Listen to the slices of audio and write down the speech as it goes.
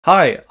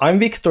Hi, I'm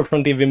Victor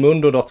from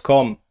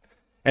divimundo.com,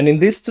 and in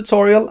this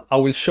tutorial I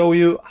will show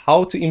you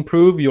how to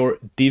improve your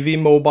Divi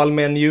mobile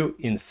menu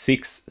in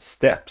 6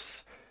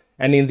 steps.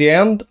 And in the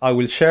end I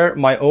will share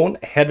my own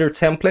header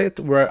template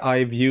where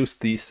I've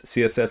used these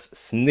CSS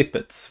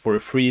snippets for a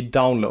free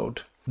download.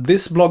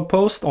 This blog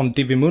post on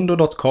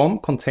divimundo.com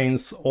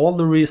contains all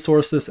the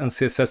resources and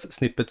CSS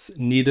snippets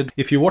needed.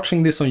 If you're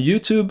watching this on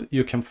YouTube,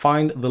 you can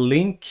find the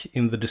link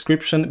in the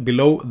description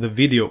below the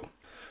video.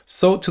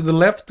 So to the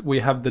left we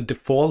have the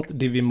default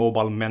Divi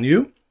mobile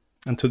menu,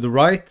 and to the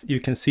right you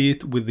can see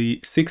it with the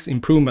 6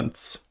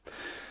 improvements.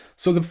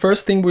 So the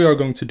first thing we are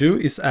going to do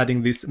is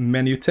adding this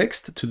menu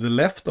text to the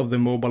left of the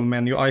mobile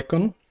menu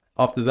icon.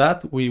 After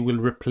that we will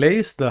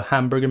replace the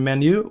hamburger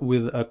menu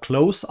with a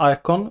close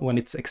icon when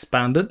it's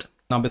expanded.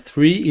 Number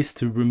 3 is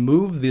to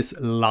remove this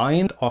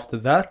line. After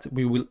that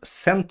we will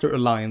center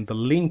align the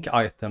link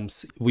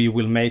items. We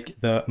will make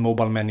the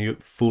mobile menu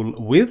full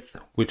width,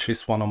 which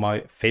is one of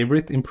my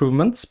favorite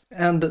improvements.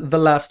 And the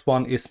last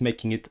one is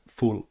making it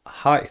full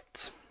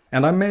height.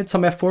 And I made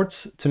some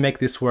efforts to make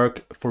this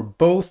work for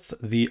both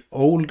the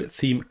old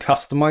theme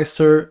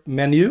customizer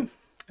menu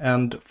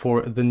and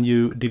for the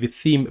new Divi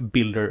theme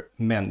builder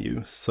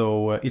menu.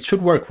 So it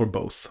should work for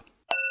both.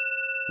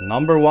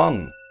 Number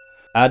 1.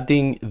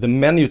 Adding the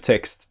menu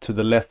text to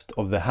the left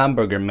of the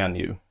hamburger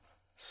menu.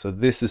 So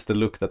this is the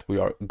look that we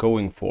are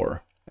going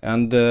for.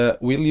 And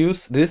we'll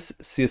use this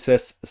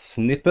CSS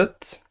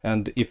snippet.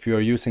 And if you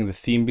are using the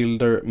theme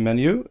builder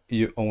menu,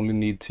 you only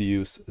need to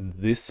use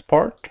this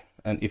part.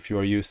 And if you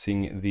are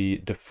using the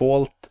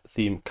default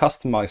theme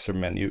customizer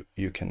menu,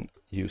 you can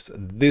use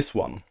this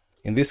one.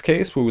 In this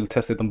case, we will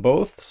test it on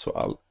both. So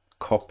I'll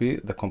copy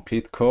the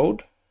complete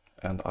code.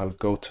 And I'll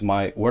go to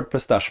my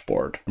WordPress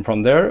dashboard. And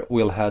from there,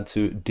 we'll head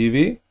to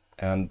Divi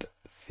and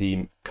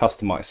Theme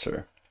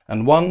Customizer.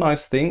 And one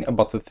nice thing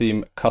about the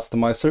Theme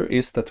Customizer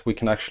is that we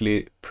can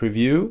actually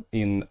preview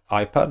in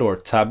iPad or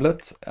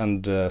tablet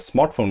and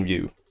smartphone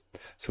view.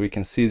 So we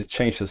can see the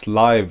changes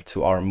live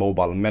to our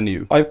mobile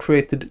menu. I've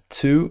created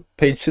 2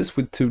 pages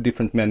with 2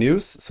 different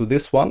menus. So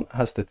this one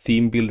has the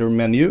Theme Builder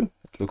menu.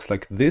 It looks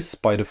like this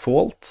by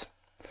default.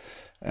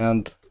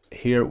 And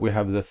here we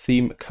have the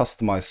Theme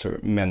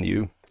Customizer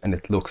menu. And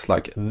it looks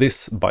like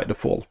this by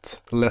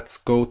default. Let's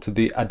go to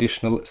the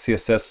additional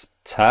CSS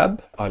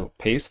tab. I'll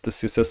paste the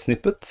CSS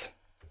snippet.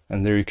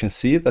 And there you can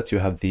see that you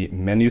have the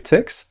menu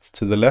text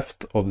to the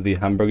left of the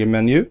hamburger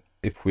menu.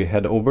 If we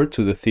head over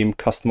to the theme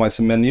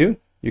customizer menu,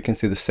 you can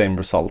see the same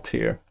result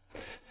here.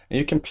 And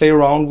you can play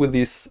around with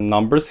these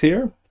numbers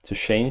here to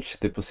change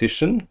the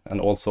position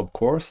and also of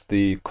course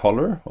the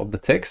color of the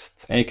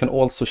text. And you can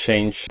also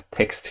change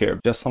text here.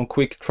 Just some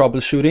quick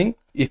troubleshooting.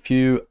 If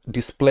you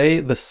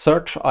display the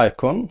search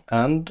icon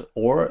and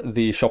or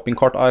the shopping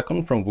cart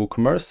icon from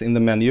WooCommerce in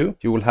the menu,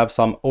 you will have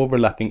some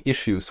overlapping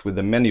issues with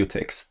the menu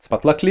text.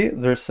 But luckily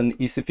there's an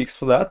easy fix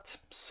for that.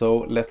 So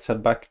let's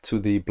head back to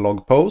the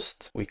blog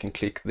post. We can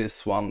click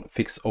this one,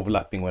 fix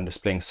overlapping when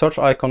displaying search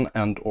icon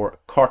and or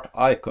cart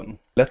icon.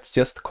 Let's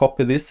just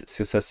copy this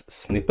CSS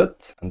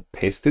snippet and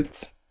paste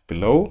it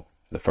below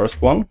the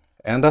first one.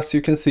 And as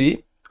you can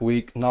see,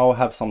 we now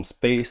have some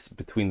space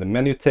between the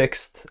menu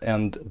text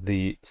and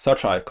the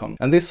search icon.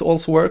 And this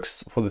also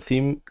works for the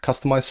theme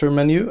customizer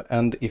menu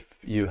and if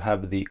you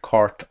have the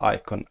cart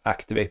icon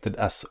activated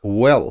as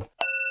well.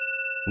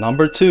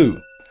 Number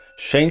 2,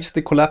 change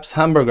the collapse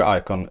hamburger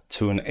icon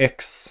to an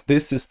X.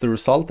 This is the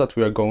result that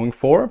we are going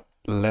for.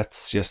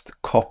 Let's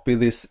just copy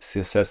this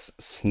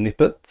CSS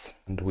snippet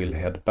and we'll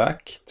head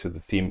back to the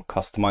theme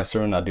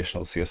customizer and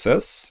additional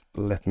CSS.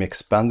 Let me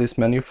expand this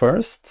menu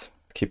first.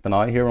 Keep an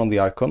eye here on the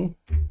icon.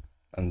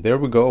 And there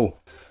we go.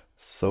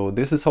 So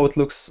this is how it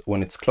looks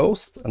when it's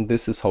closed and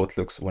this is how it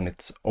looks when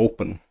it's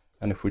open.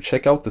 And if we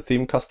check out the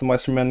theme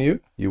customizer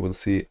menu, you will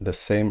see the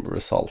same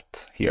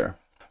result here.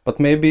 But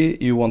maybe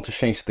you want to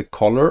change the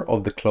color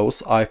of the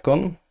close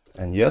icon.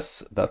 And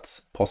yes,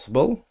 that's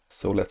possible.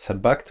 So let's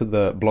head back to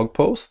the blog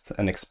post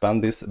and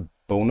expand this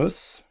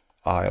bonus.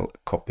 I'll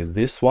copy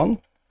this one.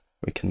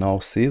 We can now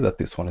see that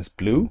this one is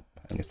blue.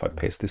 And if I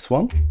paste this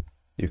one,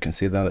 you can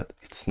see that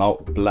it's now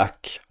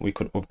black. We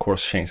could of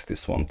course change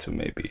this one to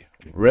maybe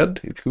red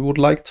if you would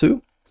like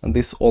to. And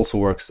this also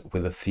works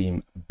with the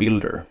theme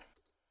builder.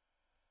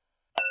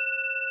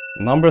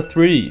 Number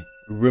 3,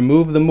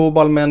 remove the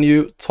mobile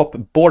menu top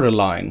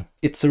borderline.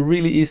 It's a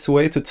really easy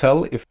way to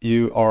tell if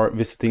you are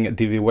visiting a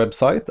Divi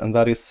website, and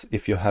that is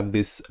if you have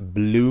this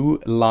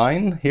blue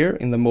line here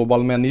in the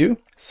mobile menu.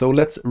 So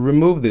let's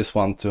remove this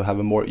one to have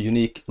a more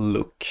unique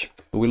look.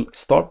 We'll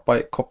start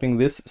by copying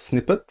this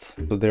snippet.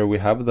 So there we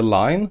have the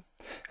line.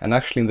 And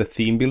actually in the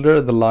theme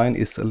builder, the line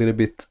is a little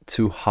bit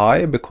too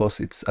high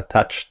because it's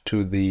attached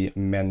to the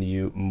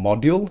menu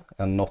module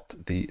and not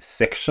the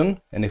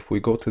section. And if we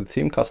go to the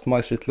theme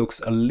customizer, it looks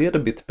a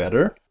little bit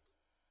better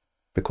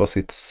because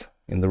it's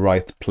in the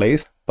right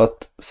place.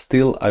 But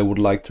still, I would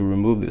like to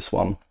remove this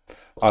one.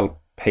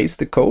 I'll paste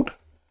the code.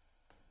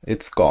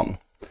 It's gone.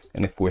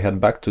 And if we head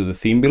back to the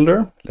theme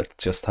builder, let's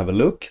just have a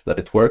look that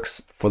it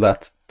works for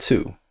that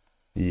too.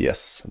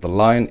 Yes, the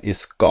line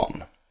is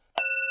gone.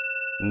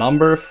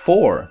 Number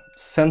 4,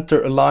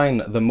 center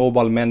align the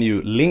mobile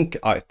menu link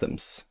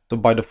items. So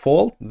by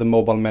default, the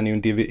mobile menu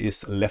in Divi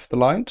is left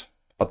aligned,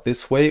 but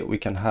this way we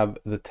can have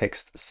the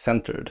text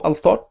centered. I'll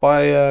start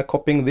by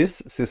copying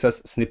this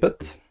CSS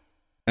snippet.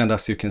 And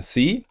as you can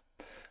see,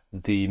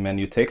 the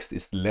menu text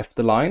is left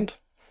aligned.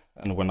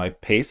 And when I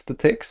paste the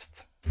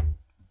text,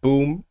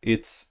 boom,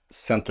 it's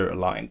center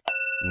aligned.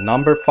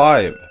 Number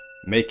 5,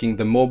 making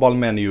the mobile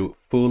menu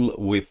full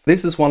width.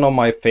 This is one of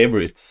my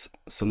favorites.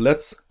 So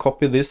let's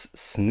copy this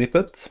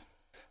snippet.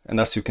 And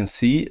as you can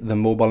see, the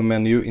mobile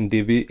menu in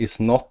Divi is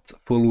not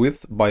full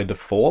width by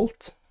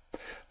default.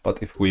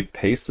 But if we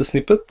paste the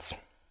snippet,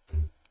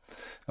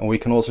 and we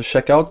can also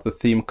check out the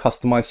theme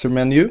customizer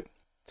menu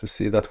to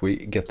see that we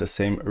get the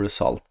same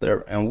result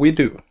there, and we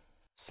do.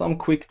 Some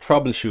quick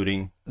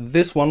troubleshooting.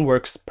 This one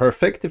works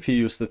perfect if you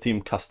use the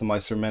theme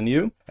customizer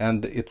menu,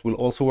 and it will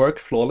also work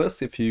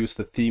flawless if you use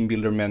the theme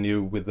builder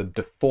menu with the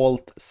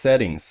default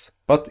settings.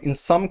 But in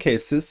some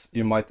cases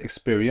you might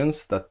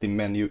experience that the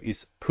menu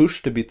is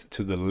pushed a bit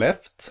to the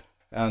left,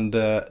 and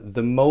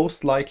the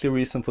most likely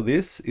reason for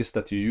this is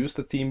that you use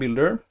the theme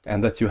builder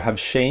and that you have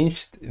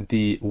changed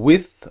the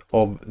width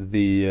of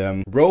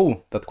the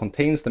row that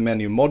contains the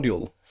menu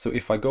module. So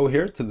if I go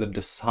here to the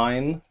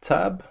design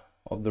tab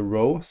of the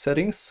row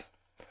settings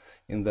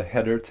in the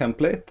header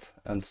template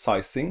and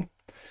sizing,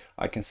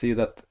 I can see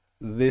that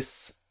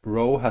this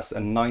row has a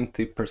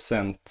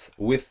 90%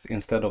 width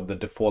instead of the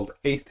default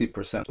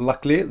 80%.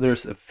 Luckily,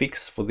 there's a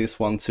fix for this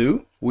one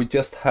too. We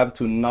just have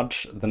to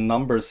nudge the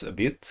numbers a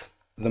bit.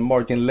 The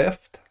margin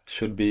left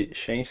should be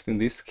changed in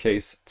this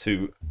case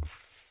to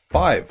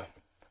 5.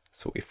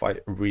 So if I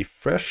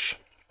refresh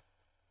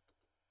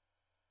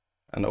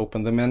and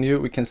open the menu,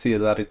 we can see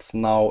that it's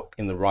now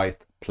in the right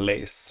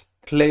place.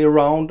 Play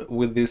around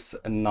with this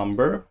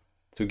number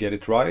to get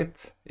it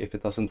right if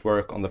it doesn't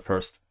work on the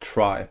first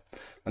try.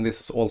 And this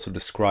is also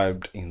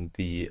described in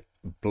the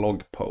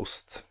blog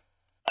post.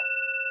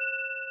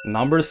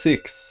 Number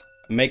 6,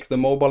 make the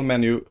mobile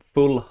menu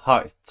full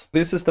height.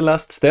 This is the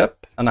last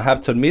step, and I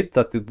have to admit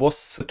that it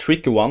was a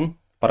tricky one,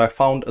 but I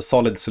found a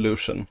solid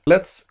solution.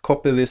 Let's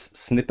copy this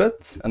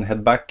snippet and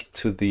head back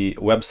to the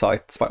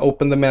website. If I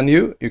open the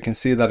menu, you can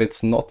see that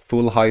it's not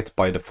full height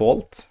by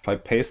default. If I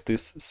paste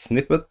this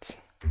snippet,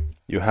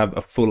 you have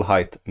a full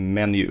height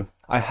menu.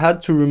 I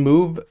had to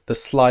remove the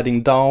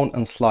sliding down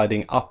and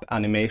sliding up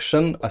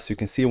animation. As you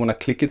can see, when I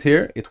click it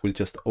here, it will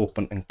just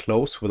open and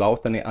close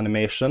without any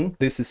animation.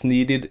 This is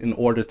needed in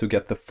order to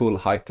get the full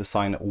height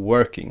design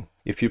working.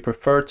 If you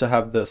prefer to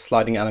have the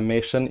sliding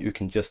animation, you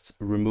can just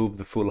remove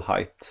the full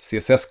height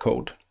CSS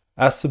code.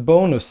 As a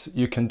bonus,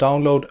 you can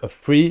download a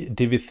free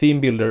Divi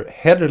theme builder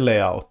header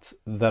layout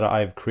that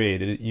I've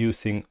created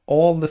using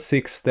all the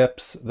 6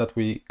 steps that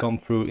we gone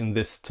through in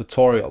this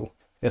tutorial.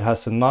 It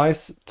has a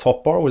nice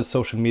top bar with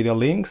social media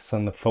links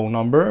and the phone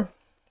number.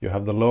 You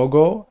have the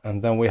logo,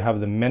 and then we have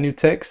the menu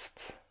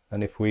text.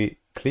 And if we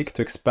click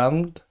to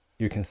expand,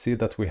 you can see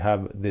that we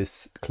have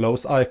this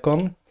close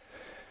icon.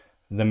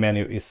 The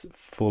menu is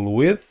full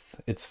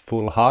width, it's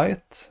full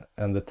height,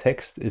 and the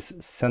text is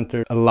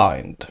center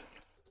aligned.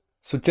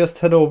 So just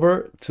head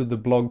over to the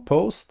blog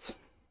post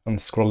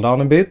and scroll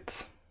down a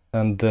bit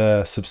and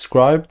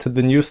subscribe to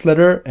the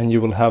newsletter, and you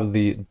will have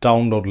the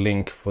download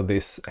link for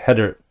this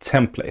header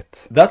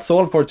template. That's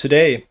all for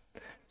today.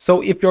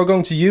 So if you're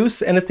going to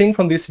use anything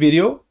from this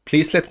video,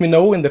 please let me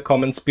know in the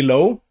comments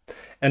below.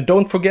 And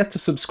don't forget to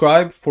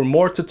subscribe for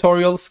more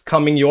tutorials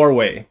coming your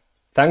way.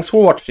 Thanks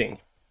for watching.